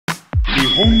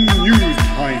本ニュース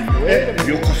タイムへ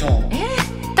ようこそ。ともこです。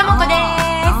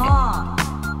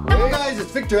 Hey guys,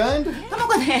 it's Victor and とも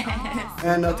こです。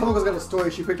 Tomoko's got a story.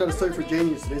 She picked out a story for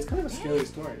JNEWS today. It's kind of a scary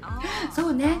story. そ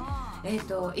うね。い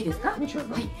いですか？は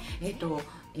い。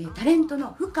タレント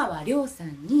のふかわりょうさ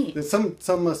んに。There's some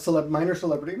minor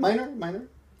celebrity. Minor?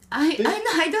 I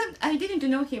didn't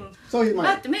know him. So he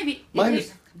might. But maybe.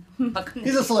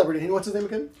 He's a celebrity. And what's his name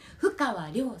again? ふかわ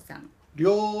りょうさん。り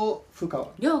ょうふか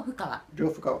わ.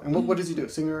 And what does he do?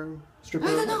 Singer? Stripper?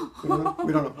 I don't know.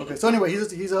 We don't know. Okay. So anyway,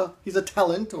 he's a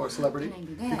talent or celebrity.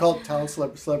 We call it talent,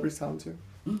 celebrities talent too.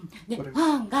 で、フ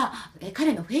ァンが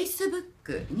彼のフェイスブッ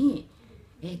クに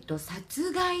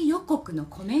殺害予告の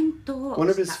コメントを。One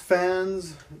of his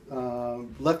fans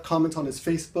left comments on his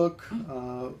Facebook,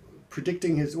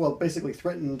 predicting basically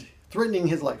threatening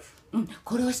his life.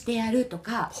 殺してやると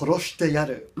か。殺してや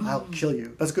る. I'll kill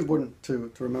you. That's a good word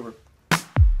to remember.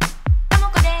 とも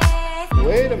こです。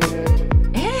 Wait a minute.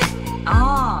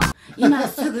 今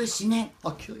すぐ死ね。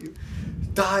 I'll kill you.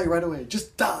 Die right away.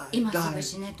 Just die. 今すぐ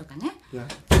死ねとかね。 Yeah.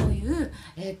 そういう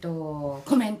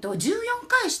コメントを14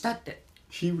回したって。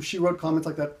She wrote comments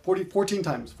like that 14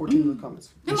 times. 14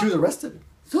 comments. And she was arrested.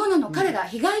 そうなの。彼が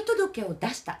被害届を出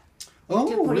した。Oh,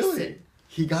 really?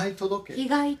 被害届.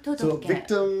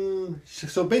 So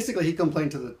so basically he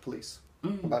complained to the police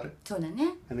about it. そうだ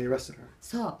ね。And they arrested her.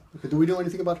 そう。 Okay, do we know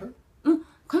anything about her?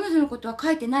 彼女のことは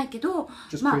書いてないけど、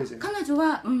 Just まあ crazy. 彼女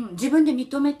は、自分で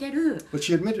認めてる。 But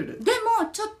she admitted it. でも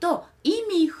ちょっと意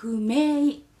味不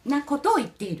明なことを言っ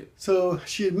ている。 So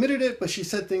she admitted it, but she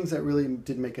said things that really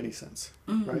didn't make any sense,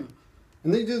 right?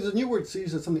 And there's a new word. So you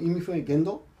said something 意味不明言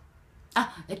動?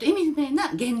 意味不明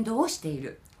な言動をしてい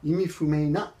る。意味不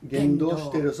明な言動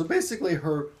している. So basically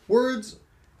her words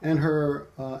and her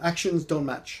actions don't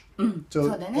match. So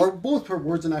both her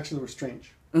words and actions were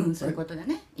strange. そういうことだ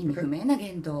ね。意味不明な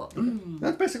言動。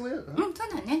That's basically it. そう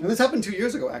だね。 And this happened 2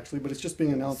 years ago, actually, but it's just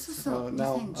being announced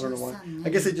now. I don't know why. I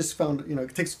guess they just found,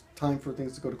 it takes time for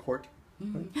things to go to court. フ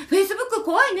ェイスブック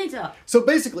怖いね、じゃあ。 So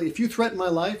basically, if you threaten my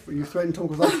life or you threaten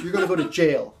Tomoko's life, you're going to go to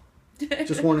jail.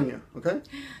 Just warning you, okay?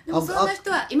 でもそんな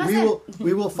人はいません。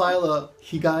 We will file a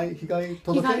被害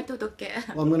届. 被害届。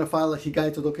 I'm going to file a 被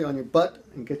害届 on your butt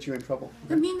and get you in trouble.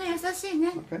 みんな優しいね。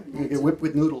 Okay? You're going to get whipped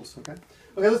with noodles, okay?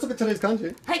 Okay, let's look at today's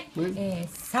kanji. はい。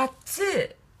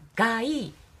殺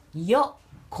害予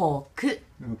告。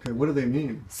 Okay, what do they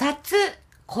mean? 殺、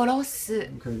殺す。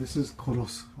 Okay, this is 殺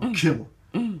す or kill.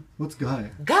 What's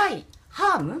gai? 害、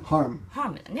harm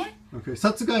Harm. だね。 Okay,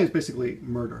 satsugai is basically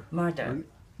murder. Murder. Right?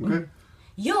 Okay?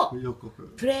 予、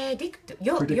 Yokoku. predict。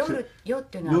予っていう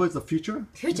の Yo は is the future?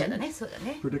 フューチャーだね。そうだ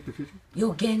ね。 Predict the future?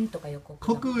 予言とか予告。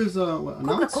 Koku is what, ここは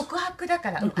announce? 告白だ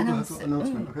から、アナウンス。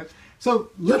 Announcement, okay? So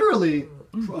literally,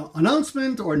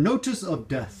 announcement or notice of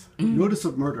death, notice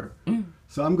of murder.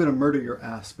 So I'm going to murder your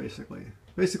ass, basically.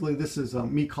 Basically, this is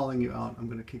me calling you out. I'm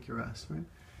going to kick your ass, right?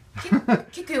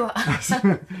 聞くよ。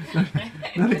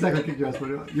 Not exactly kick your ass,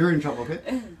 but you're in trouble, okay?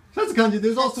 So that's kanji.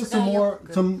 There's also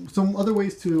some other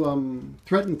ways to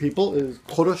threaten people is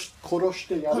殺し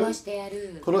てやる. 殺してや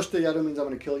る。殺してやる means I'm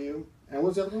going to kill you. And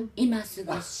what's the other one? 今す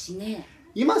ぐ死ね。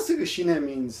今すぐ死ね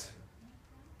means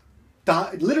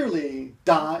die, literally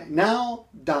die, now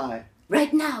die.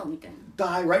 Right now みたいな。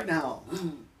 Die right now.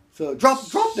 So drop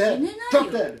dead.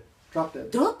 Drop dead. Drop dead.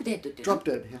 Drop dead って言ってる。 Drop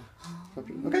dead, yeah. Drop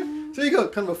dead. Okay, so there you go.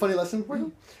 Kind of a funny lesson for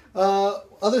you.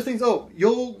 Other things, let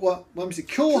me see.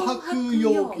 脅迫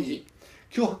容疑.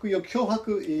 脅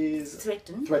迫is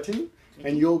threaten.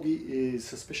 And 容疑 is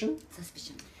suspicion.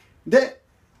 で、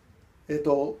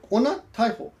女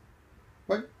逮捕.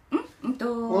 Right?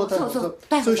 女逮捕.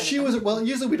 So she was, well,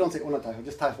 usually we don't say 女逮捕,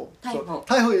 just 逮捕. So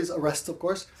逮捕 is arrest, of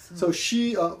course. So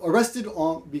she arrested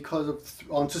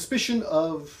on suspicion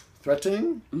of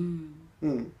threatening.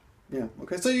 Yeah,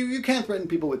 okay. So you can't threaten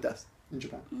people with death in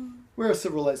Japan. We're a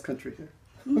civilized country here.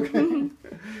 Okay.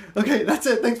 Okay, that's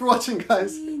it. Thanks for watching,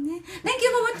 guys. Thank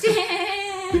you for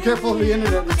watching. Be careful of the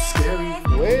internet. It's scary.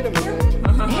 Wait a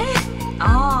minute.